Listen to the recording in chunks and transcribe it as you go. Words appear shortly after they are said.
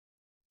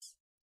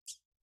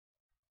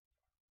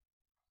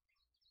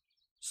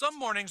Some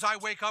mornings I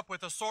wake up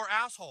with a sore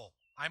asshole.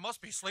 I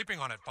must be sleeping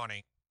on it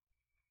funny.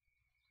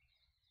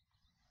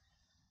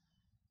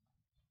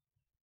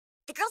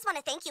 The girls want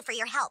to thank you for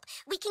your help.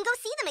 We can go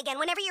see them again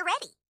whenever you're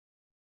ready.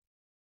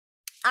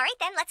 All right,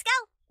 then, let's go.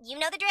 You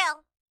know the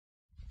drill.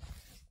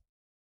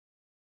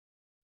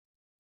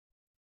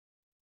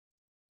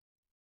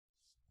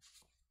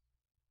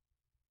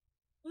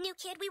 New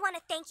kid, we want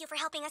to thank you for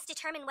helping us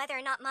determine whether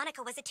or not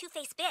Monica was a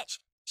two-faced bitch.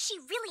 She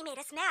really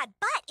made us mad,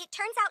 but it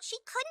turns out she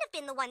couldn't have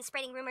been the one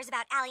spreading rumors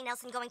about Allie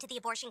Nelson going to the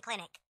abortion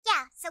clinic.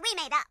 Yeah, so we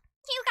made up.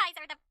 You guys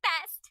are the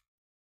best.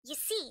 You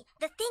see,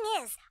 the thing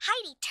is,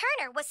 Heidi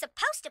Turner was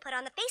supposed to put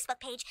on the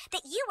Facebook page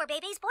that you were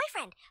Bebe's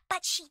boyfriend,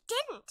 but she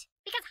didn't.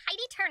 Because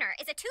Heidi Turner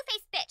is a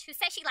two-faced bitch who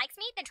says she likes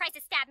me, then tries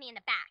to stab me in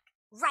the back.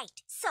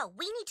 Right. So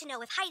we need to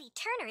know if Heidi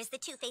Turner is the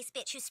two-faced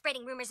bitch who's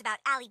spreading rumors about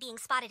Allie being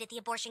spotted at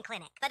the abortion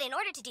clinic. But in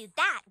order to do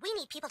that, we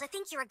need people to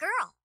think you're a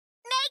girl.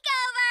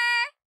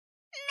 Makeover!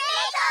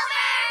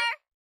 Makeover!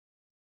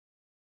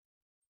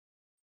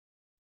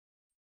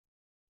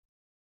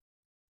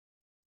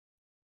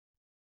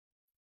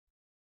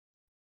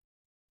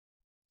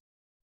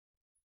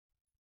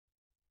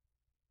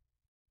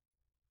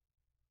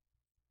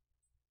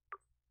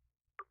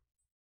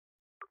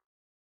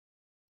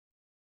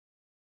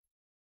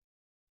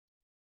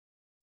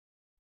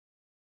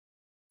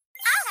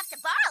 I'll have to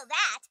borrow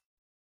that.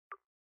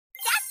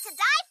 That's to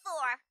die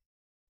for.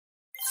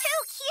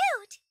 Too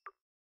cute.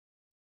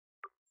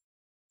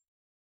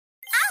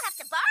 I'll have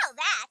to borrow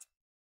that.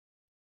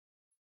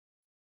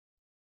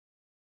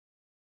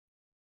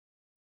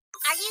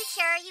 Are you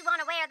sure you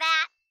want to wear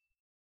that?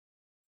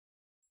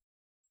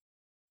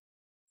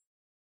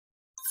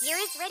 You're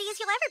as ready as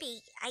you'll ever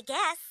be, I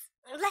guess.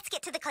 Let's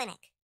get to the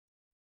clinic.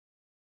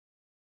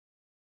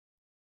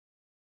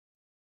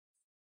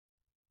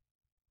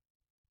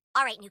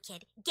 All right, new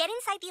kid, get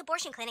inside the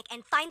abortion clinic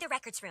and find the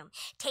records room.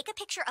 Take a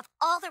picture of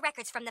all the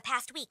records from the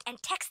past week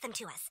and text them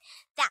to us.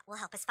 That will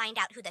help us find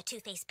out who the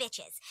two-faced bitch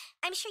is.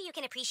 I'm sure you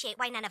can appreciate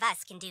why none of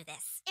us can do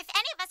this. If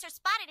any of us are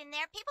spotted in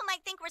there, people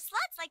might think we're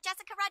sluts like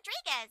Jessica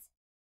Rodriguez.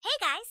 Hey,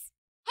 guys.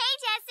 Hey,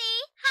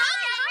 Jessie.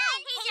 Hi.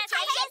 Hey, Jessie.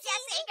 Hey,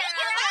 Jessie.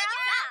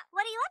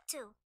 What are you up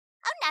to?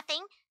 Oh,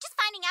 nothing. Just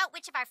finding out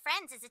which of our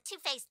friends is a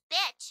two-faced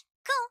bitch.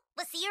 Cool.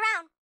 We'll see you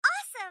around.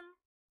 Awesome.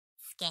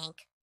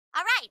 Skank.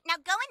 All right, now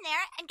go in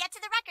there and get to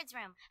the records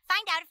room.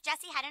 Find out if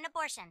Jessie had an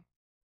abortion.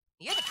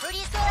 You're the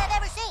prettiest girl I've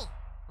ever seen.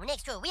 Well,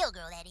 next to a real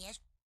girl, that is.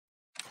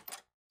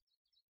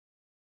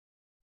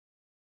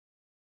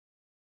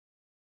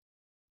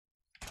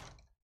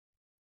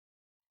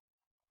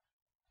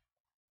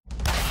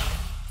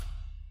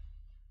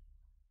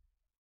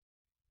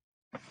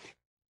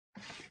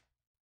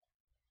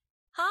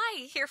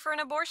 Hi, here for an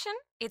abortion?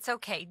 It's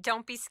okay,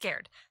 don't be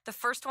scared. The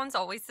first one's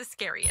always the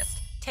scariest.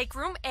 Take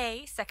room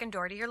A, second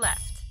door to your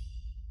left.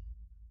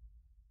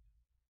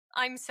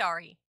 I'm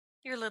sorry.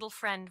 Your little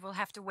friend will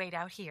have to wait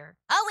out here.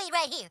 I'll wait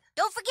right here.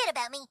 Don't forget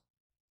about me.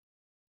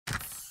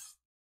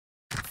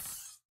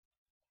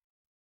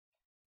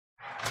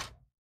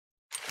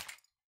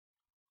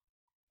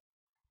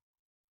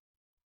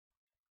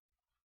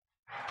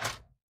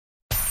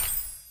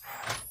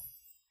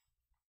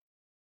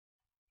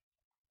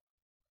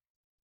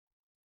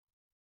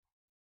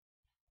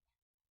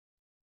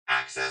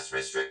 Access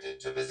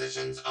restricted to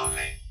physicians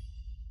only.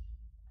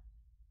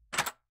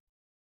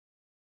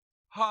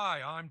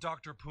 Hi, I'm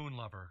Dr.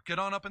 Poonlover. Get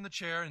on up in the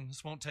chair and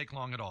this won't take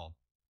long at all.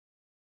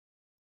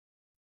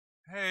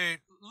 Hey,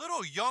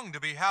 little young to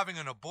be having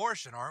an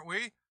abortion, aren't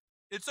we?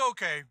 It's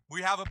okay.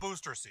 We have a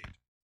booster seat.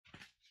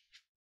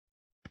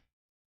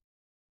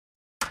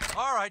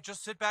 All right,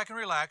 just sit back and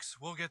relax.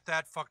 We'll get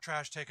that fuck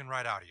trash taken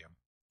right out of you.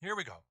 Here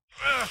we go.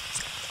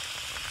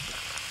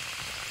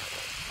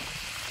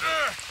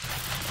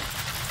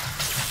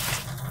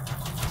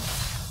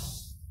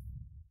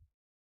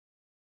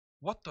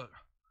 What the?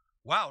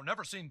 Wow,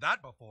 never seen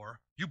that before.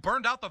 You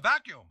burned out the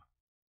vacuum.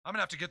 I'm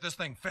gonna have to get this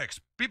thing fixed.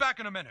 Be back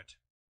in a minute.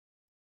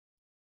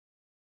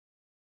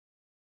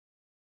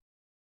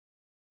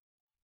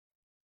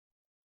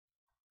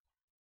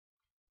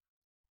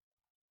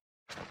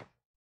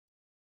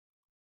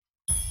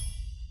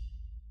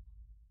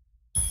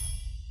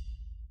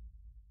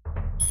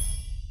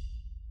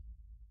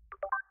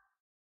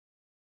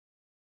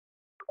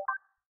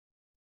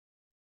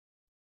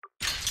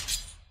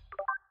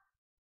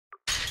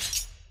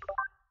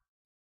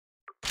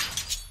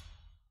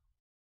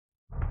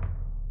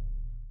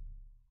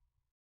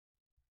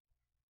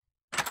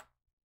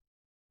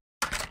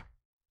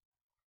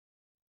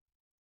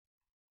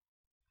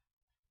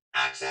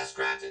 Access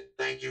granted.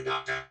 Thank you,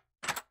 Doctor.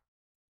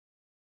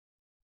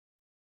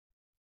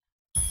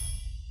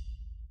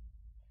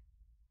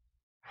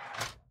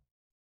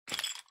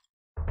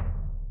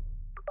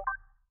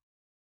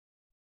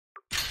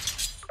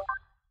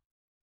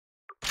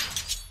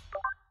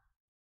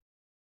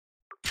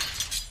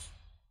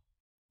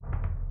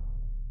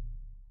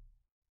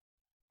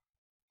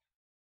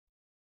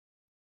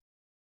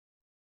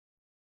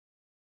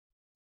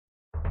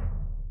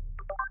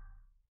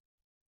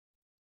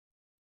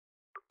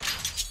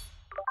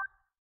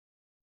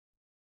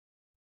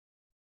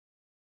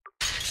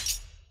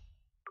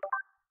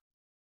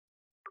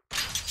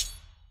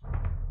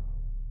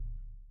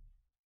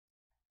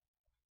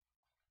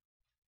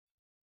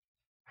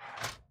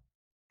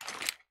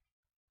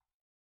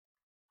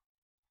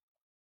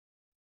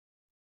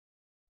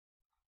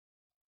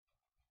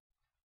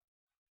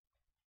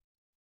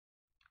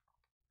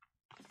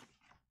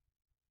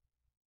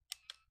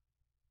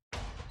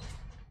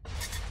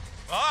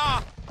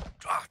 Ah!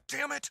 Ah,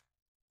 damn it!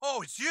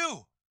 Oh, it's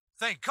you!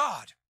 Thank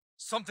God!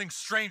 Something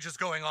strange is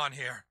going on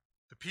here.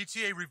 The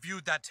PTA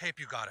reviewed that tape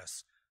you got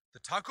us. The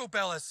Taco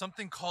Bell has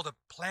something called a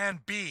Plan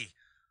B.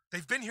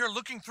 They've been here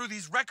looking through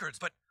these records,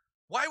 but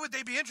why would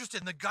they be interested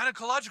in the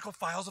gynecological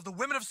files of the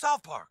women of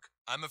South Park?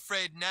 I'm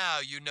afraid now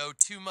you know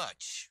too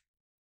much.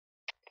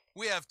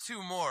 We have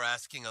two more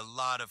asking a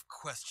lot of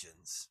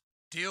questions.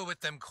 Deal with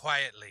them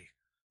quietly.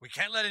 We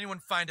can't let anyone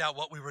find out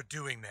what we were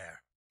doing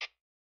there.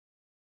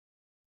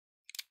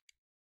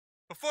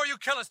 Before you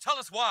kill us, tell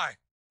us why.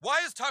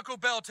 Why is Taco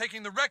Bell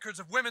taking the records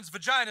of women's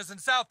vaginas in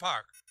South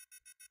Park?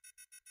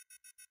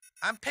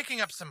 I'm picking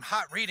up some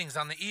hot readings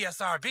on the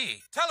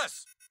ESRB. Tell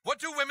us, what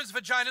do women's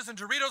vaginas and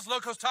Doritos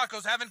Locos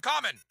Tacos have in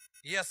common?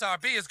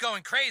 ESRB is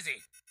going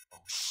crazy. Oh,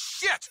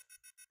 shit!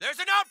 There's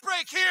an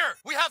outbreak here!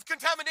 We have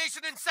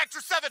contamination in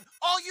Sector 7!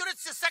 All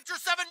units to Sector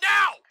 7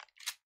 now!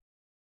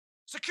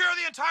 Secure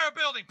the entire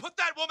building! Put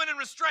that woman in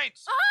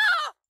restraints!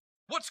 Ah!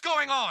 What's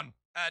going on?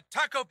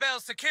 Taco Bell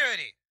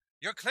security.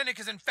 Your clinic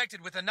is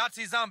infected with a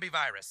Nazi zombie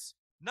virus.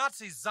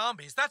 Nazi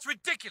zombies? That's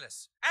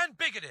ridiculous! And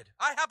bigoted!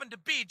 I happen to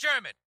be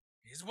German.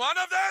 He's one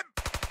of them!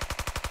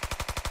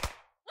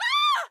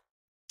 Ah!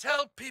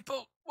 Tell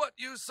people what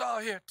you saw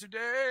here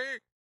today.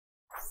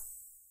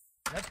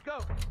 Let's go.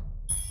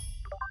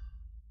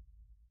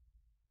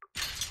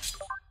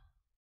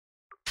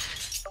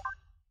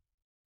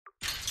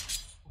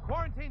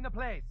 Quarantine the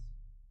place.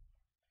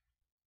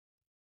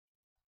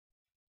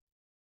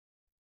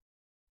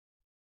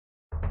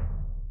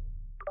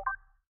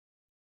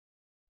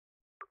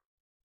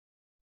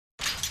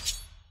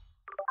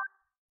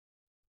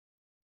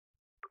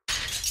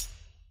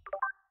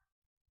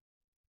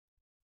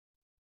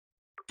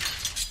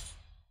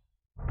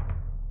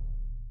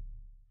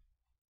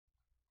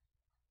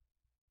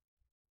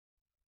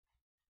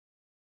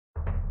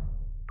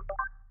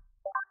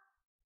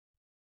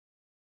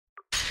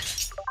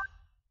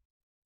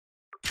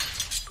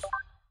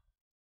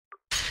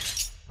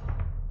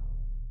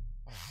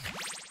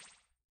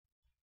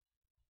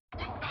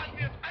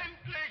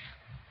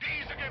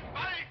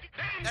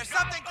 There's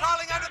something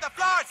crawling under the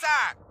floor,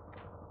 sir!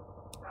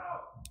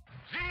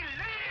 Sie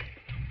lebt!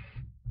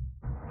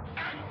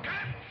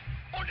 Erkämpft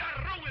und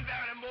errungen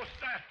werden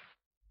musste!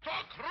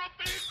 Zur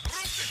Gruppe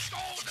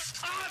gestoßen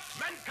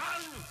atmen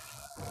kann!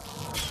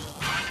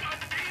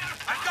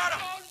 I got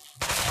him!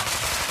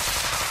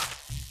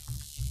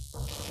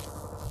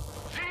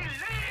 Sie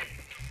lebt!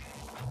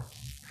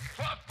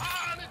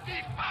 Verfahren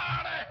die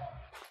Fahne!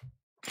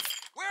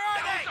 Where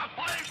are they? Unser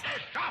Volk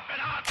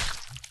geschaffen hat!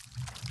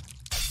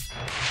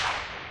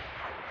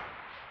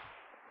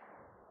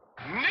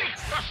 Nicht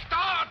der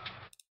Staat!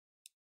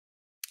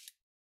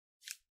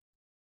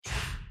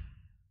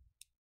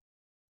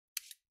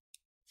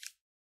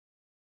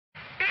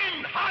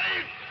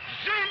 Inhalt,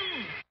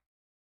 Sinn!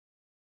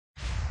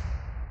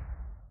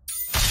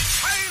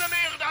 Keiner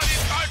mehr, der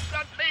in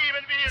Deutschland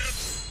leben wird,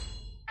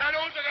 denn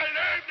unser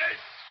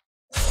Erlebnis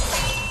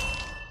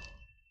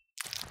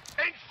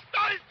in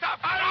stolzer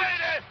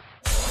Freude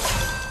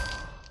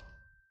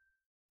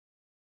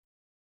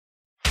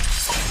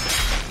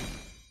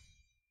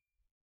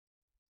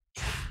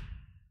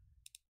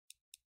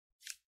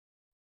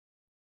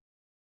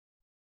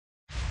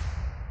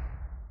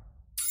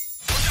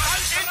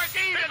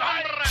gegeben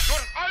andere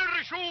durch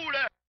eure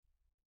Schule.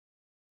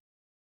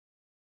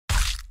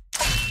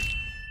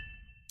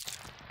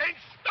 In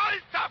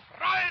stolzer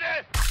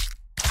Freude.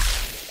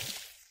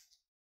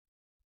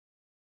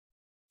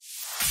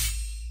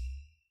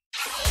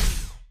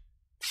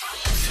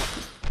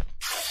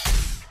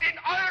 In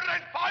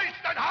euren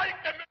Fäusten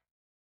halten.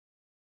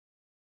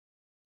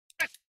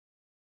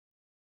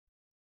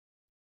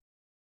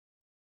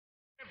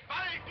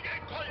 Gewaltige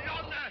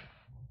Kolonne.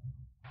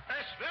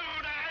 Es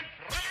würde ein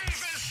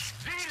Frevel,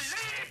 sie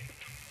lebt,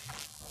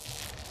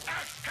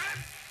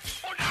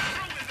 erkämpft und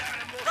errungen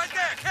werden muss. Right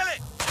there, kill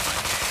it!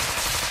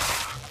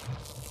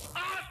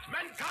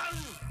 Atmen kann,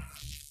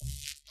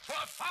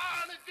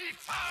 verfahren die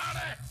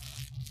Fahne.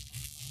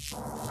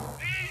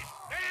 Sie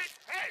steht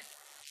fest,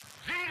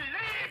 sie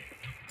lebt,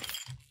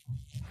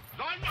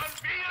 sondern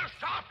wir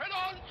schaffen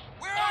uns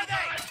Where are they?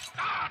 unseren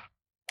Staat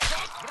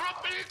zur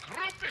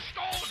Gruppe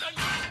stoßen.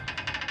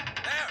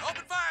 There,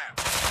 open fire!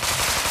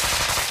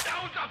 Der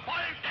unser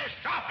Volk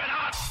geschaffen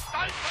hat,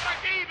 stolz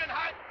vergeben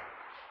hat.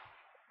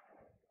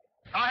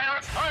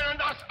 Daher können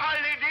das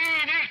alle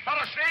die nicht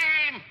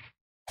verstehen.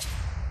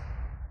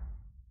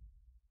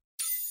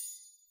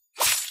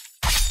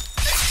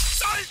 In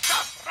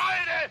stolzer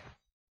Freude.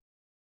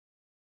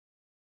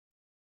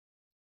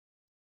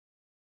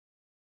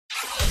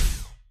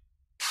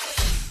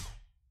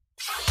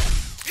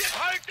 Wir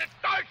halten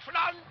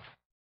Deutschland.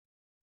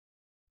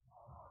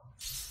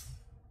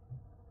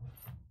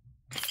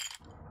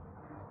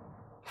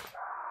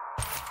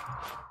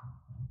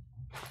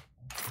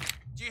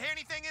 Do you hear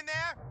anything in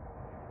there?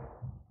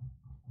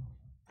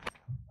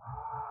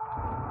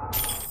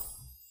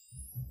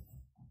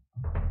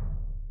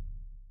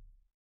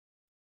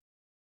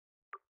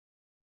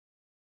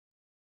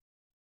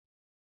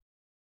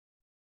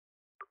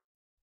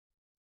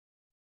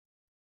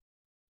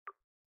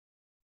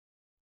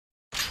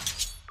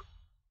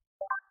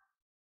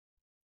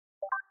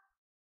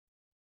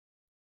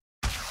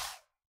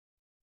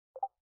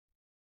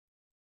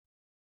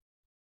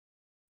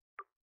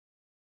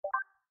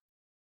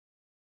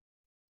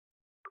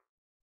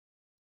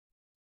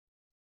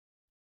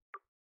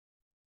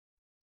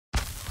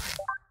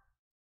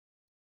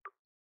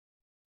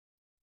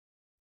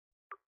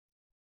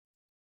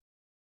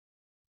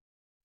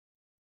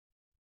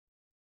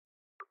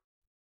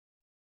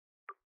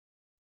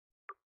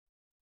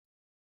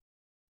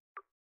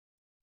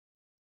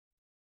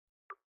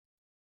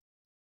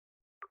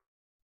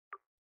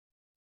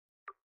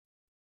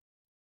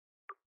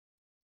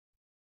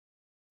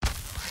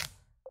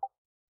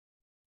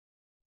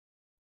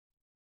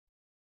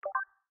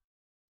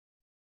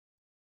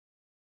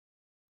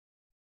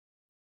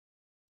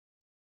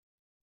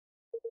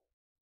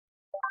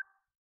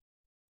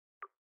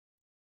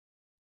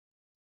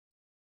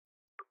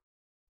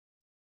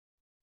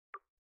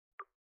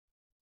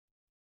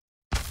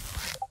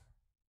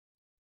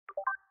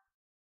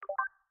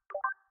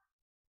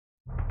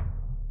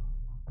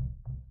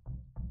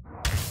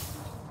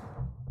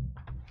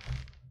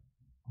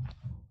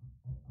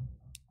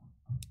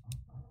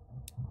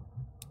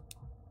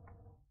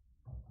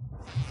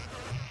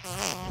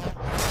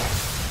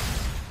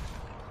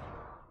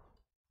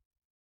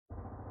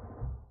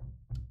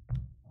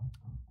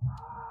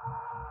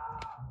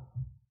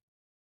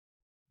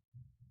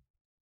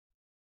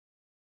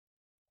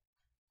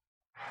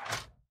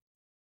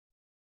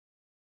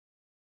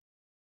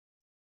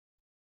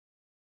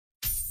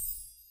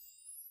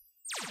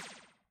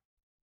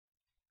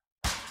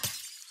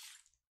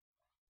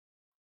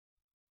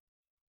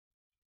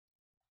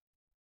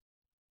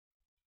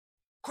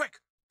 Quick,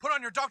 put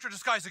on your doctor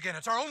disguise again.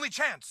 It's our only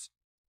chance.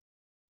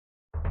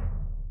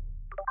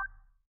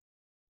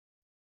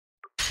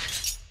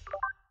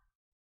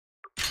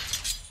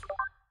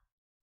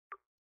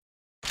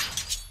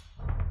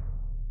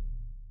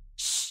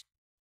 Shh.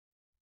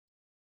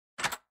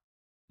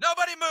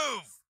 Nobody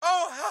move!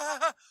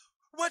 Oh,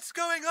 what's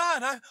going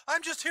on?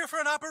 I'm just here for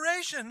an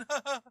operation.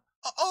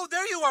 Oh,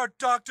 there you are,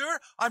 Doctor.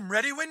 I'm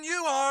ready when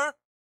you are.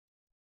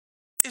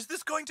 Is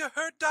this going to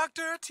hurt,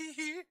 Doctor?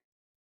 Teehee?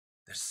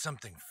 There's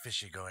something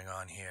fishy going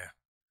on here.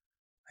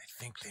 I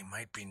think they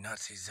might be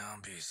Nazi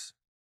zombies.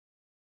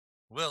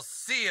 We'll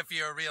see if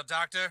you're a real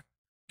doctor.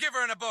 Give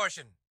her an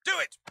abortion. Do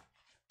it!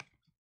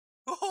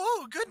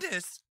 Oh,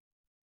 goodness.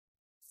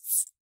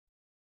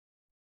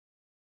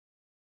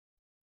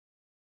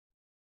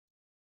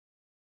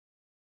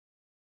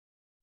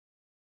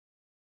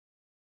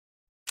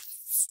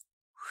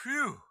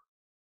 Phew.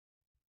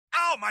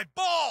 Ow, my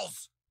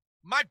balls!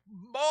 My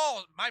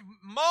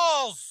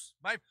malls!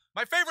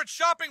 My favorite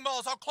shopping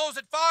malls! I'll close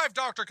at 5,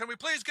 Doctor. Can we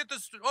please get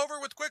this over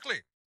with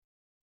quickly?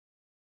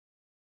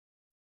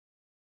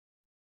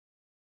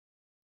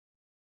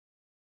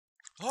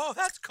 Oh,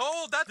 that's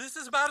cold. This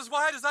is about as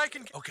wide as I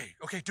can... Okay,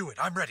 do it.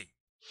 I'm ready.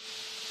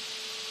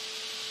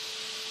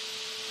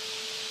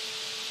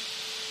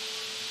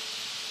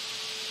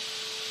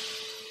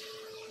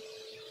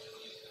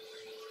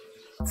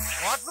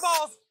 Watch the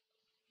balls!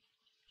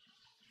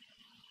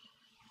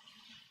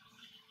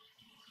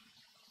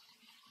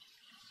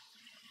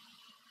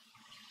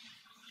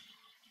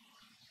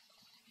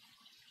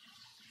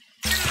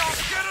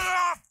 Get it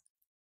off!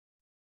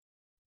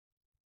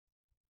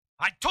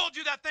 I told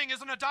you that thing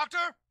isn't a doctor!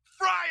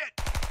 Fry it!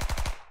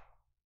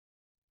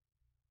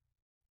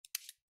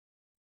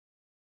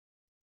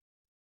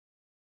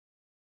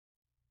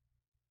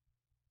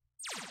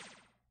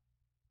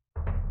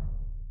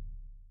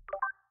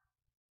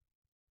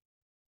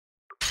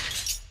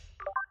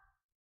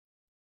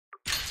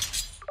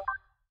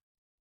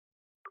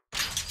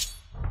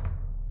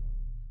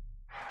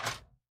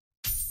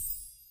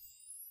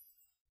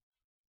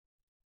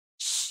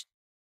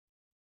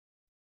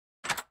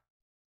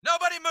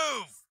 Nobody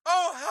move!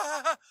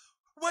 Oh,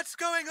 what's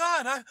going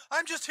on?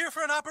 I'm just here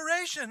for an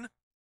operation.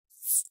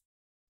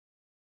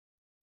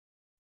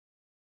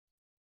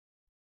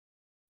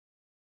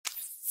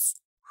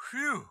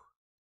 Phew.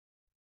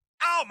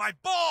 Ow, my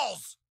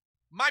balls!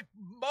 My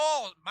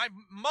ball...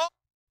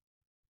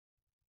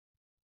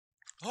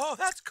 Oh,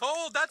 that's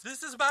cold.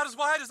 This is about as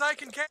wide as I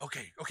can carry.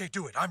 Okay,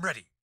 do it. I'm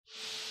ready.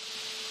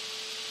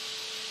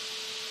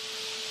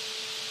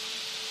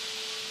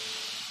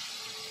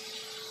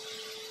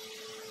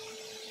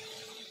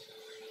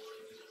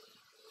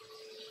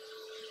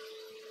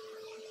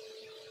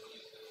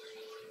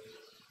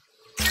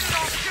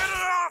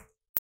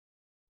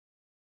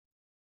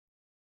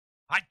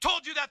 I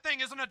told you that thing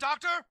isn't a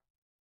doctor!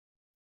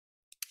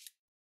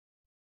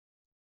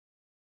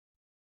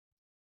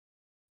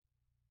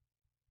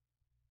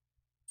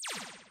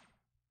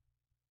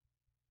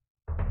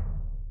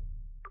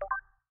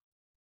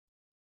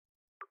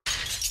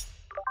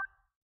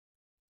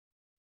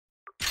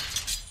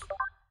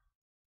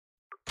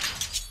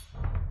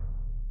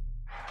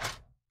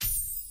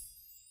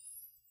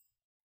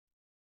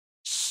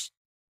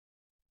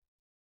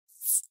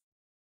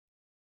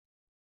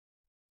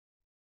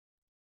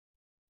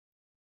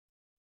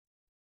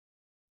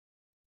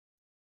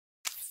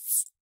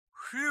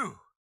 Phew.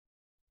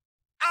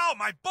 Ow,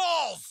 my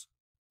balls!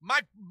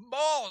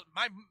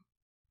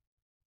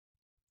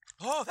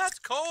 Oh, that's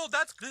cold.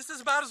 This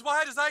is about as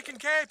wide as I can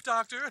cape,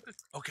 Doctor.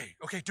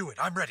 Okay, do it.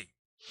 I'm ready.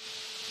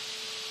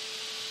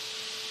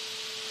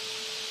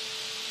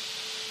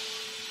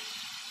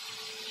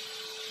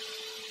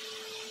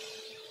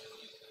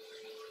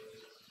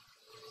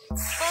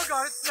 Oh,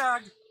 God, it's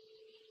snagged.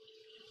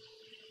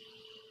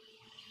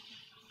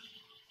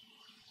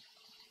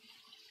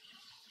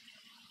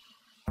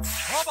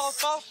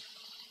 Ball.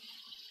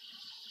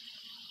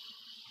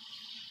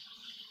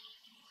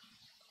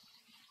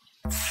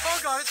 Oh,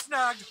 God, it's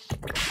snagged.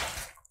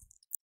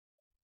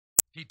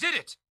 He did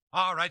it.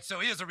 All right, so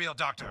he is a real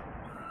doctor.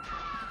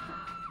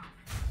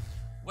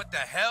 What the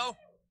hell?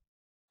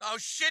 Oh,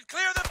 shit,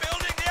 clear the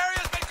building. The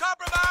area's been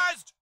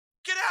compromised.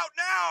 Get out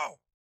now.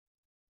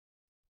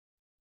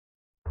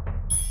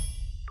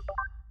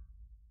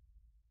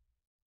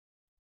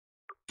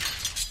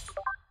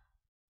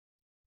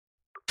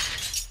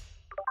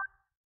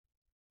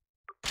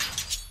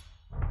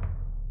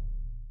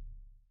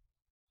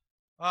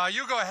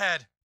 You go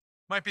ahead.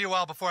 Might be a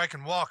while before I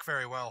can walk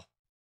very well.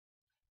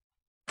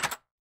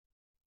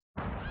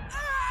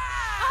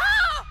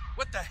 Ah!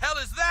 What the hell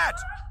is that?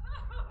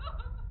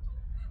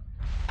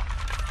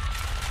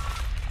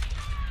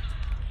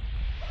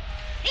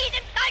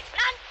 Diesem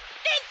Deutschland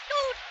stinkst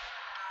du!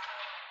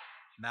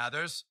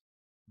 Mathers,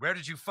 where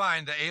did you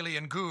find the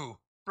alien goo?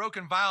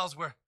 Broken vials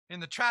were in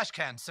the trash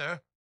can,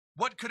 sir.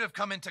 What could have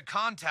come into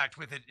contact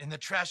with it in the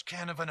trash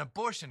can of an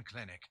abortion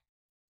clinic?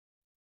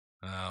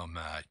 Oh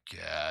my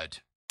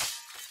God.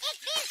 Ich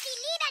will sie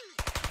lieben!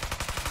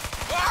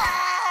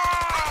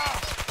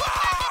 Ah!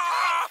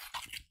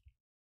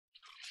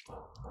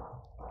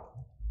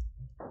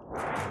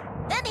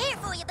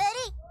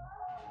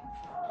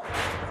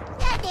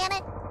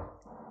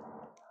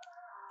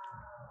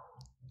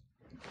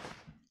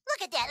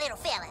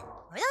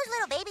 those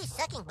little babies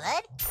sucking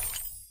blood?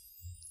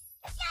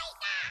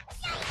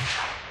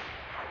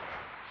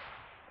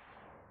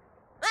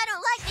 I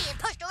don't like being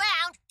pushed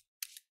around.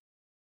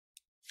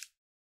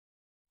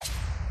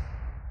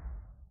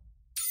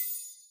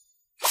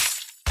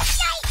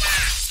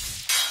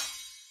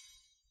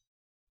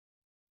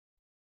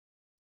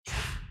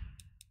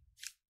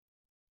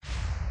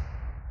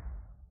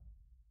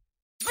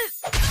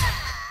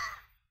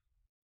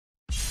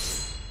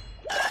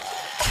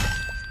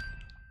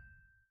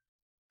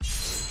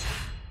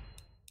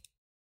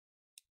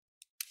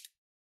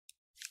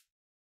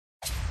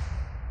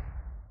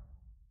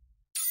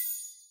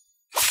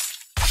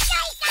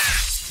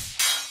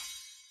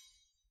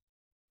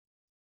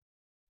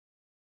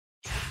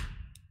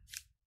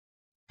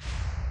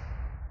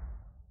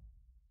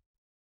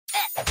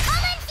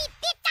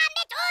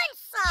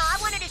 I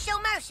wanted to show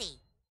mercy.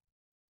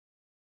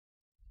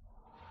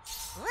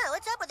 Well,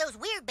 what's up with those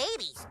weird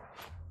babies?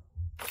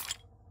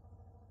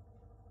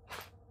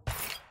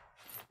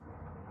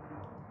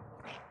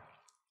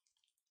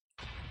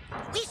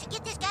 We should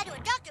get this guy to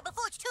a doctor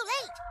before it's too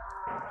late.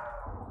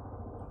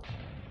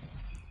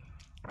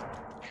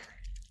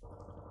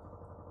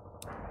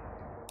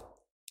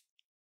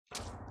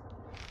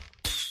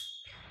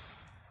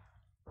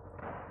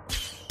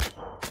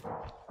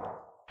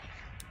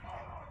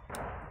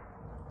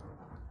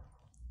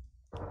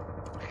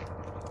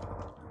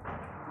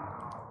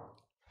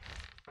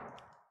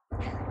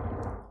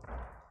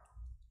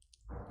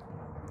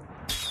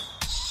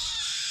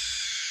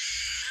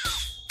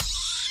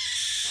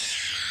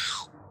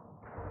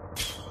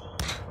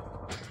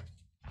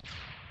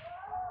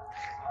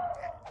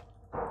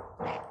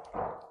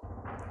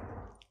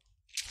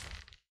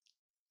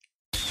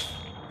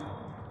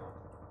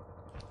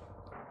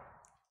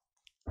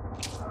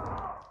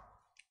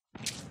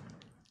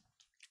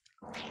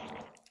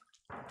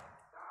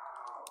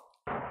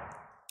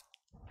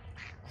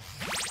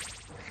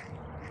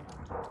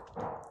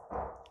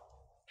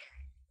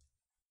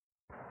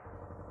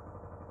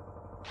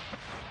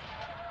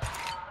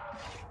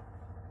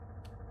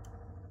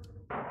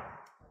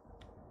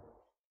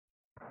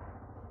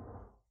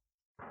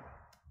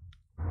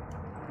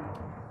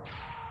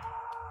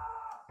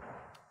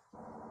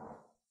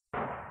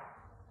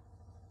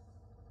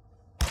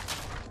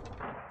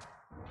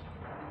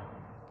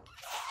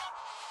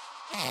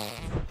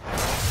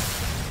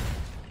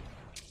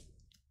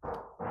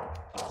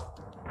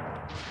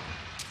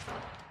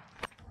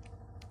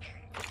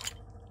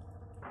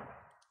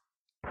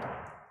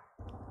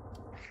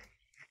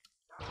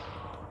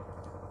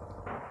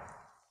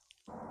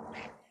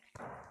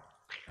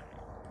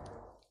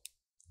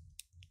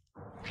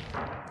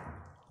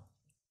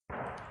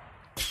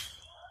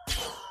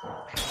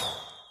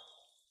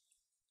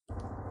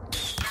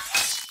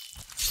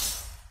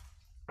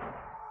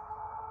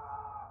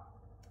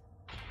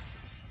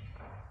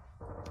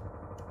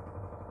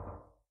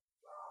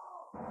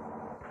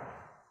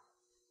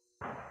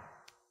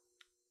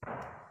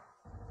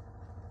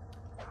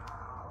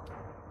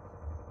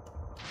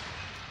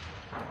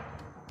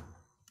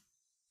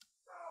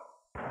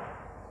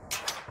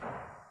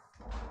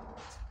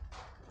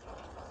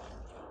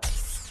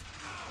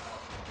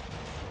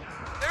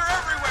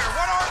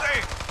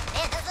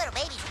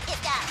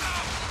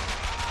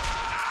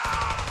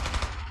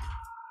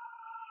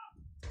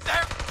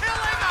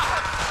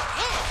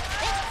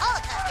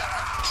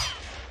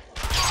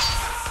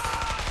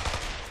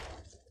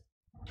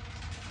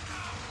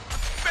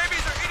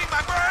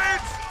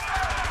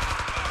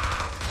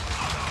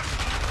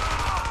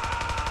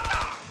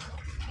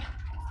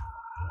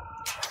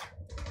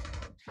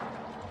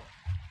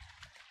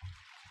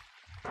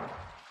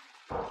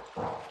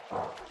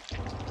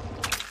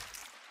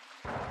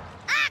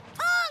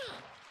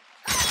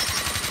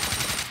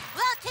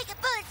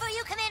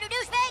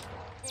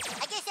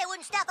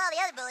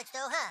 bullets,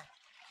 though, huh?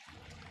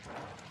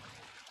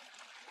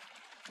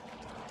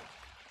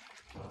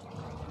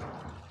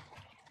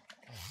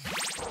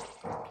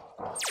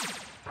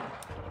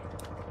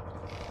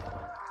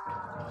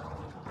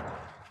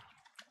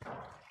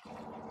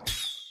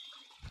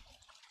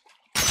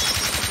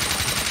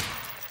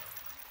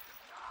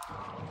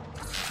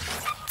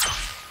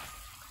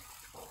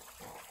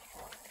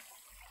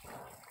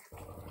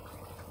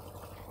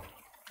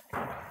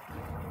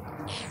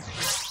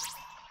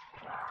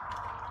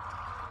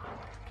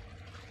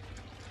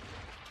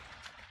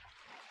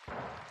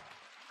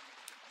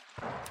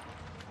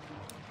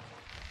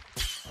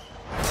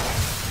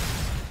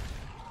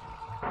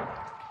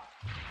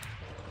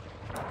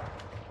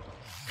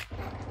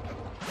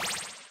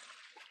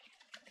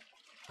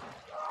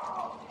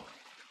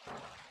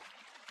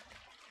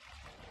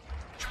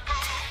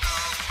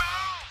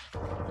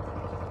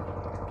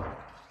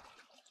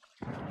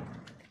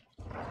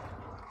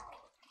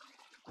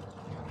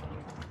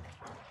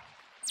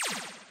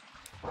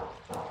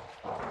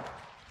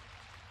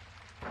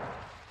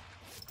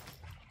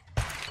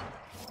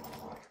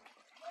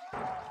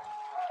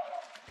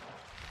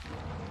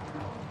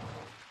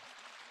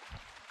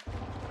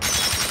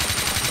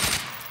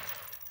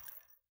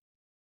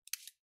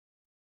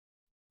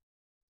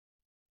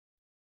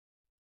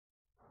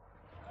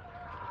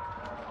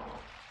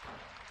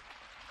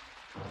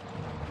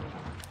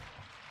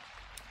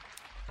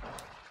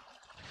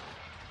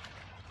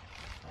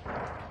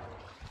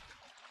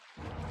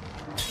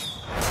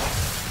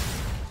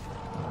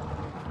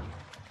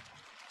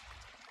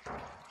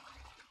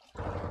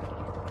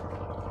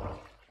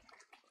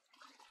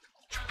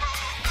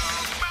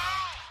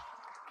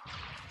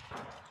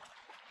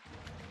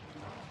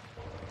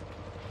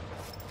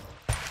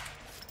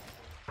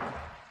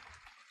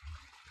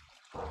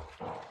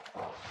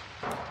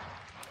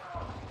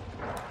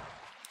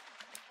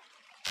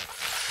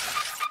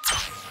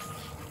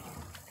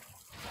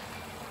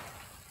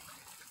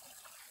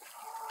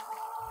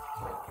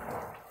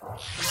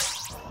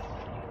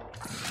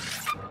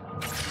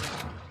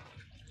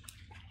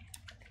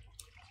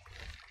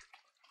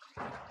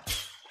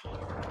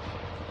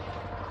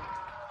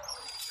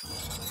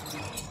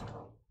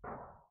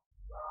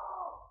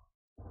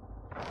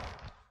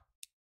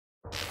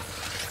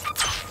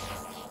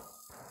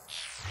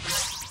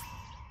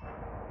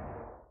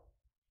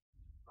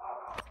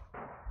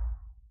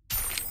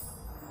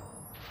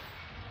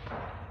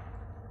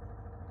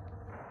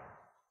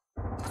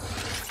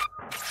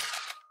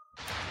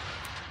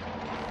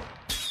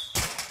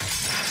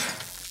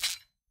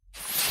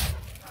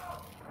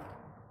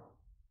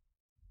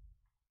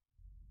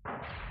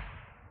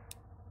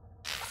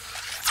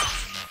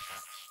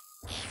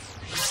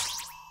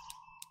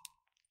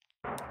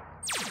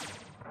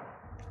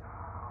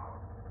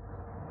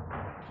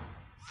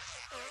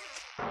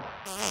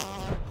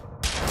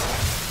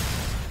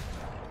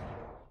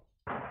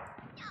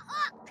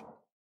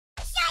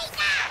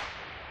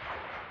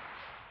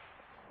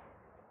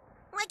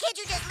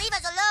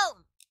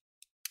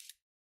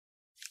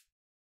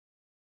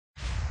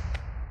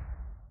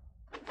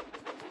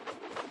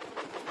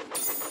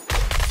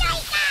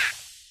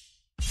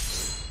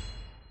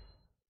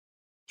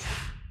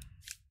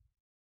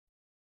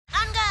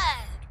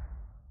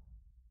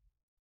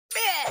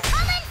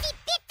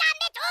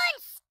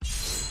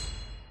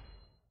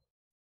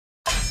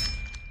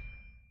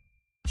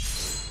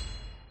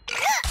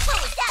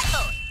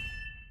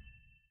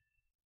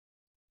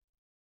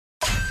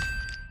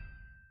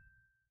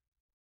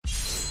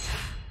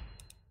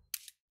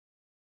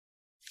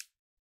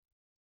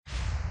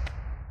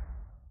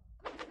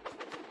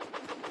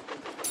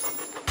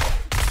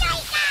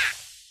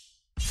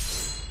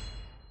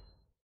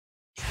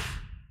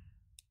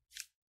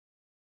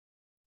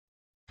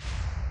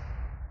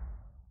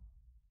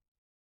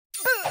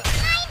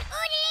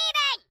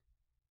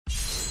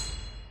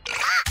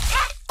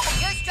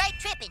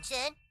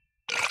 doing, son?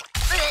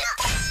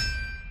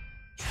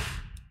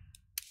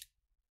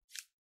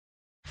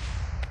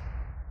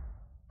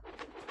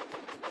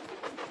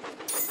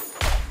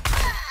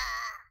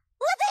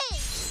 Whoopee!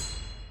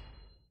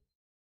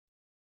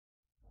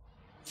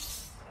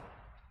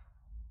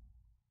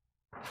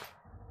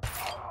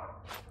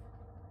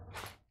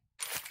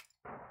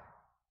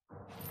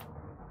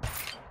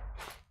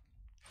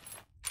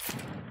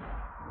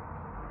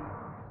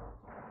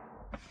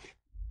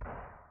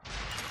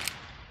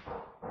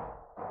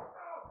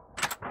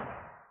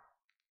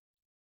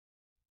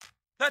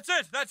 That's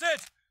it! That's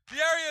it! The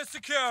area is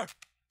secure!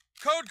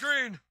 Code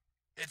green!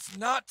 It's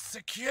not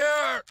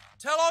secure!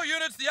 Tell all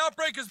units the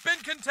outbreak has been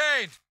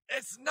contained!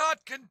 It's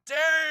not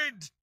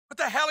contained! What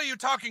the hell are you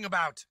talking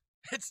about?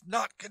 It's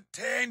not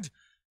contained!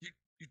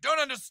 You don't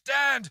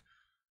understand!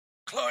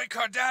 Khloe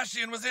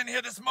Kardashian was in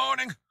here this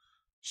morning.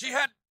 She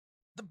had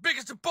the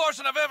biggest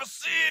abortion I've ever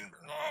seen!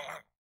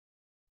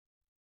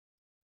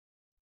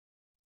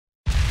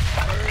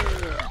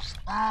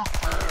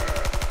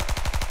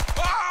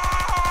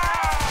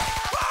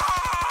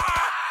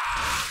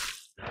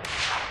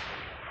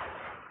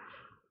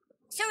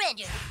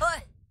 Surrender,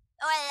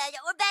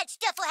 or bad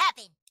stuff will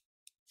happen.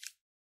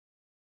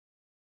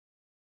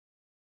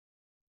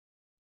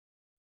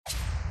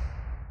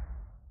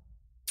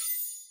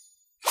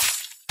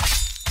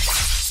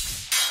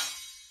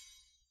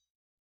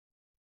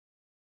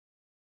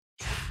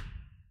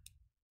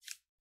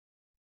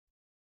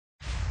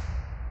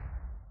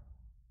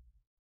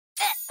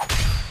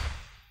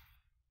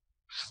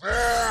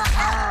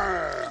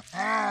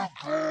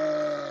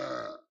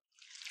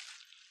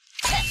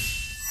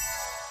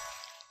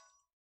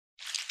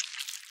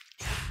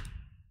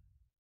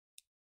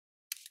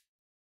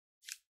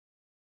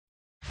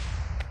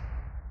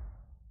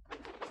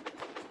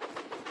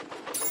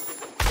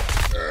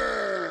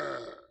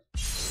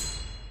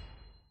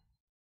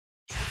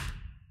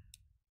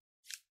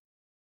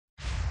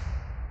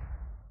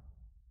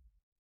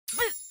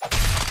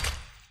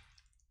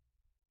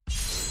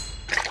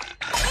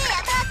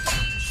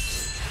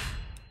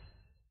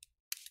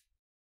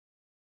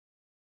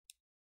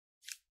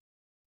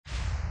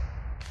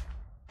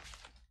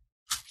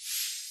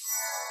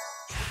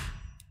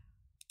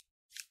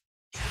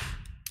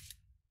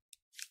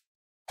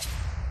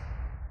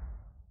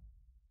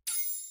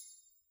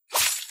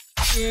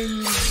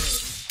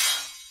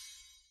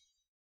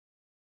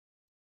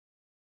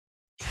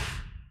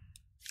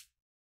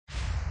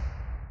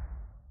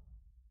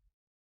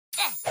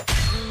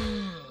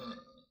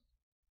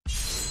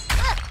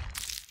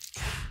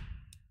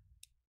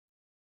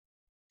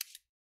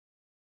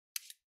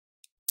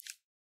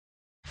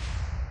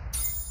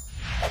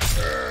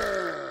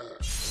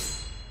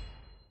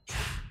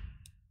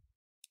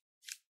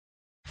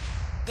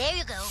 There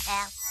you go,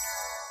 Al.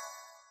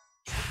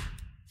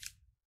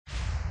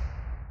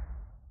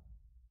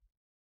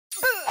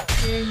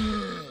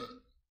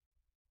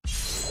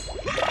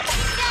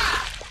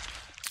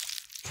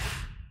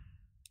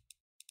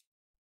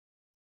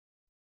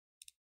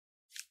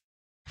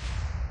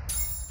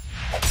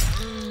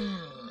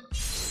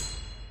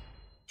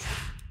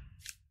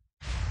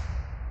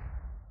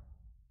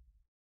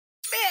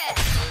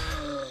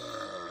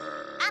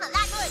 I'm a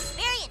lot more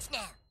experienced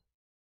now.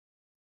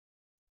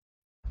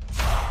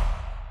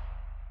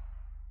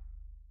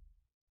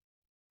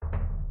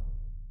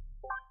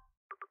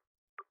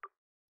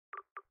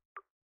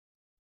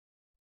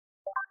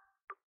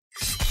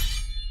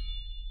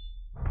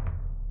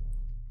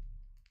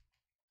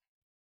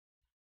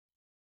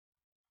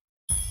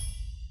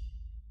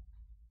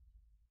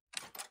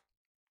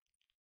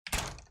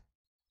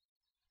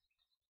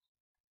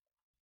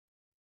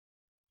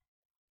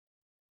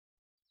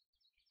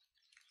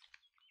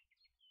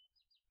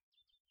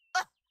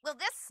 Will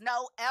this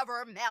snow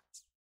ever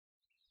melt?